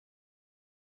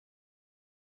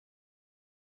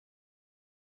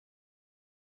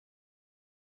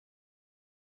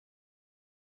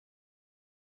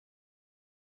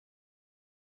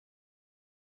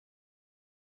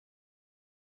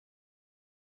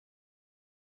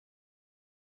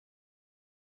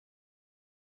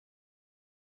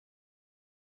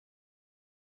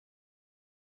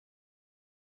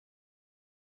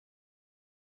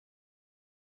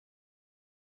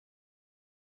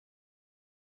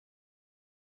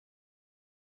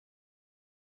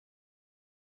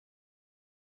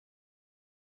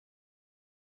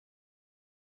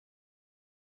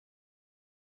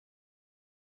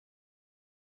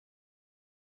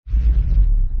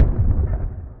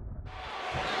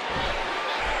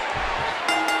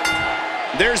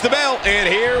there's the bell, and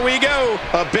here we go.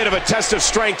 A bit of a test of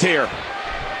strength here.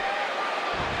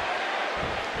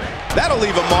 That'll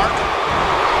leave a mark.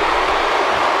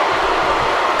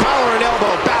 Collar and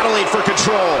elbow battling for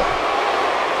control.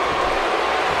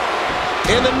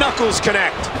 And the knuckles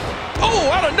connect. Oh,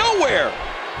 out of nowhere.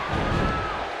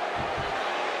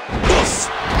 Oof,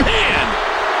 man.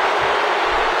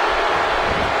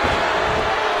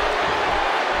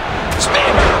 Spear.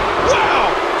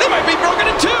 Wow, they might be broken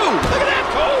in two. Look at that,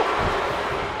 Cole.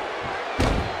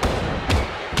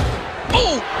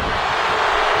 Oh.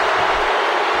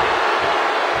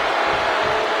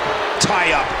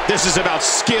 Tie up. This is about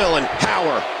skill and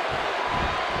power.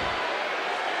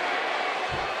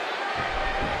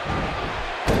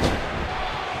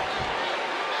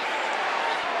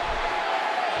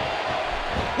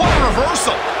 What a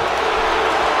reversal!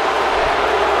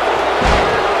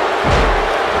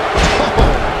 Oh.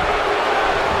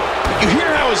 You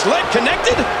hear how his leg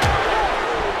connected?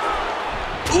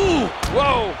 Ooh,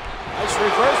 whoa. Nice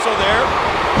reversal there.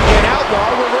 And Outlaw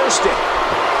reversed it.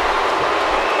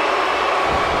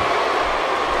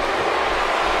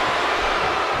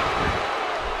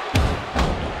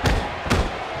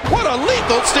 What a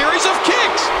lethal series of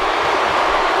kicks!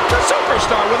 The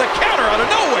superstar with a counter out of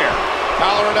nowhere.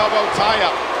 Collar and elbow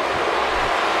tie-up.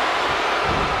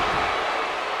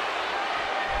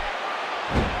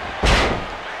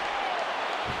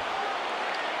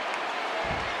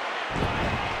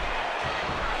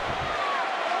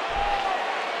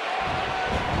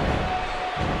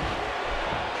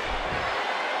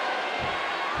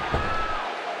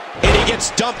 And he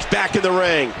gets dumped back in the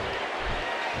ring.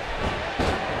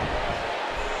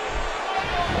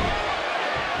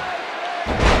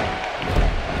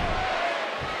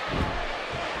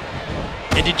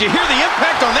 And did you hear the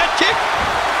impact on that kick?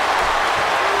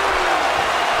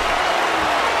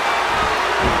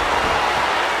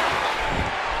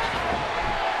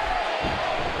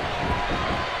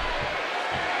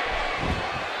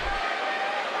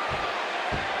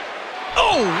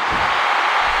 Oh!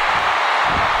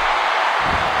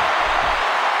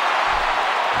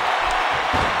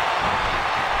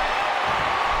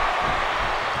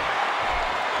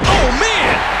 Oh,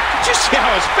 man! Did you see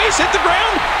how his face hit the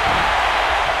ground?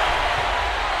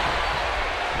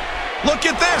 Look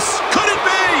at this! Could it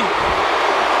be?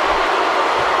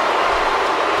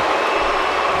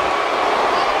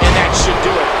 And that should do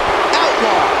it.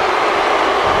 Outlaw!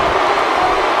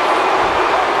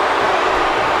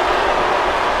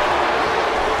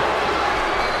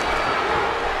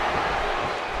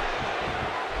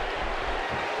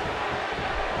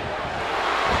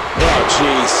 Oh,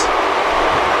 jeez.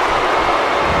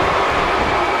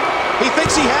 He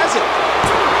thinks he has it.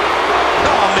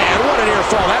 Oh, man, what an ear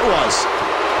fall that was.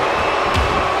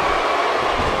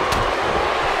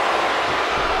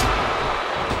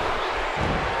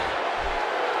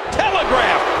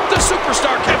 Telegraph! The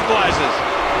superstar capitalizes.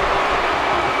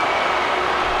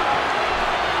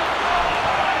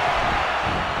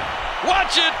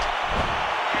 Watch it!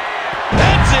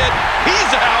 That's it!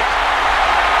 He's out!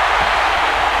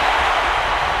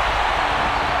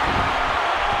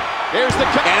 There's the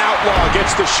cut. And Outlaw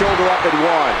gets the shoulder up at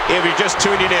one. If you're just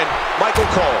tuning in, Michael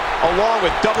Cole, along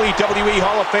with WWE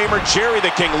Hall of Famer Jerry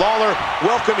the King Lawler,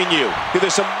 welcoming you to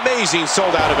this amazing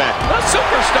sold-out event. The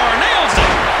superstar nails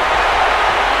it!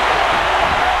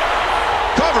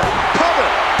 Cover, cover.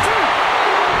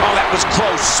 Oh, that was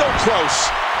close, so close.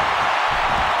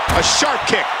 A sharp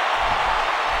kick.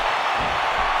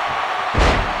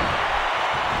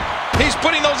 He's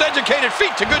putting those educated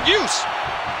feet to good use.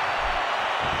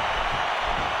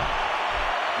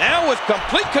 Now with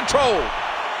complete control.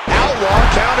 Outlaw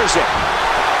counters it.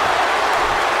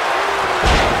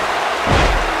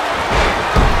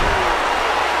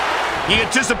 He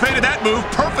anticipated that move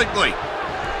perfectly.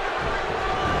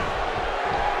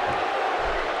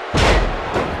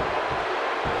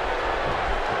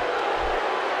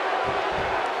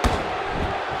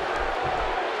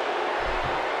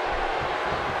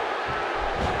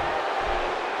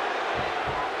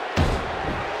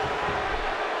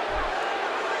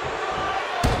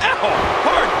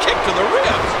 To the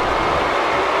ribs.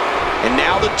 And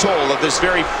now the toll of this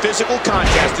very physical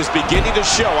contest is beginning to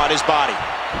show on his body.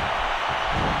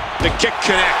 The kick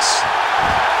connects.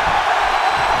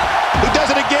 He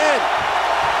does it again.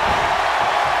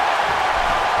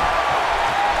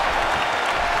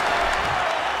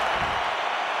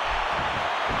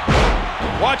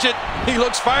 Watch it. He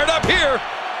looks fired up here.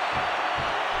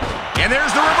 And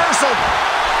there's the reversal.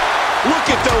 Look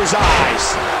at those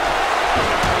eyes.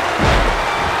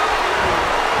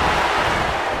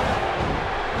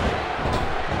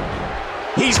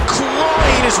 He's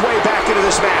clawing his way back into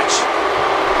this match.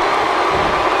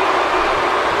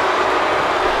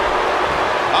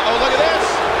 Uh-oh, look at this.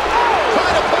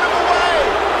 Trying to put him away.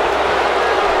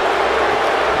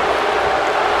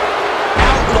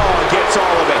 Outlaw gets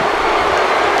all of it.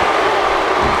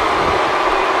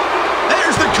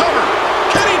 There's the cover.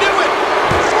 Can he do it?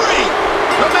 3.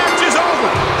 The match is over.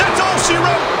 That's all she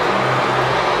wrote.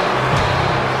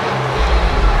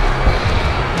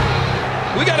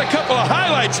 We got a couple of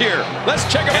highlights here. Let's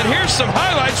check them out. And here's some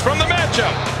highlights from the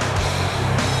matchup.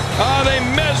 They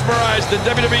mesmerized the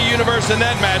WWE Universe in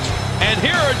that match. And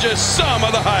here are just some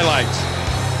of the highlights.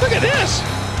 Look at this.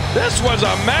 This was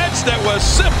a match that was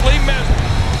simply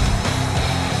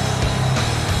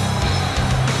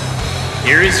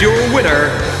Here is your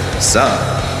winner,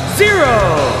 Sub-Zero.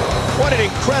 What an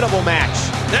incredible match.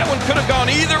 That one could have gone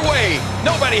either way.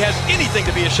 Nobody has anything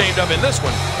to be ashamed of in this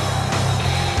one.